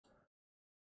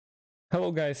Hello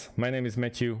guys, my name is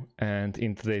Matthew, and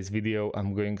in today's video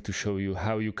I'm going to show you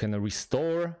how you can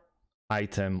restore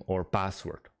item or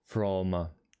password from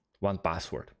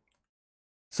 1Password.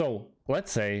 So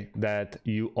let's say that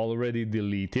you already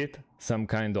deleted some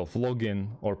kind of login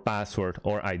or password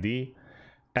or ID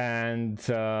and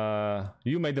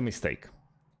you made a mistake.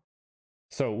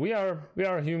 So we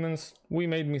are humans, we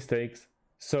made mistakes.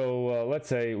 So let's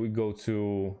say we go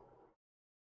to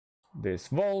this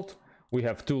vault. We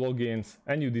have two logins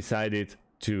and you decided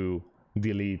to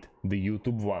delete the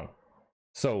YouTube one.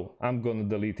 So I'm gonna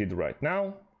delete it right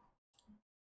now.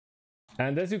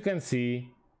 And as you can see,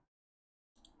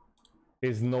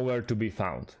 it's nowhere to be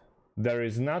found. There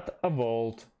is not a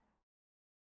vault.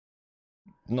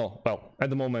 No, well, at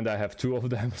the moment I have two of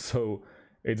them, so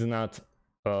it's not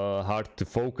hard to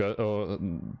focus or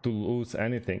to lose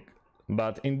anything.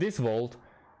 But in this vault,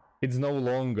 it's no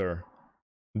longer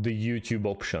the YouTube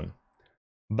option.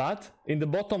 But in the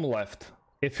bottom left,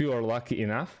 if you are lucky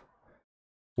enough,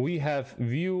 we have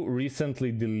view recently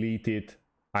deleted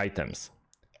items.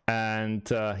 And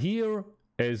here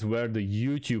is where the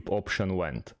YouTube option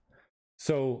went.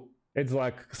 So it's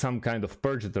like some kind of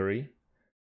purgatory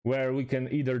where we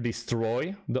can either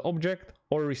destroy the object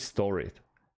or restore it.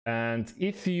 And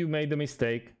if you made a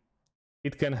mistake,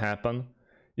 it can happen.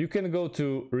 You can go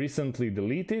to recently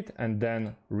deleted and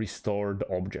then restore the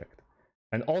object.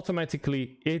 And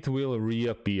automatically it will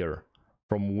reappear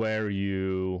from where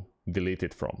you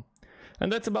deleted from.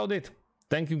 And that's about it.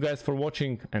 Thank you guys for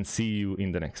watching and see you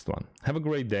in the next one. Have a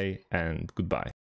great day and goodbye.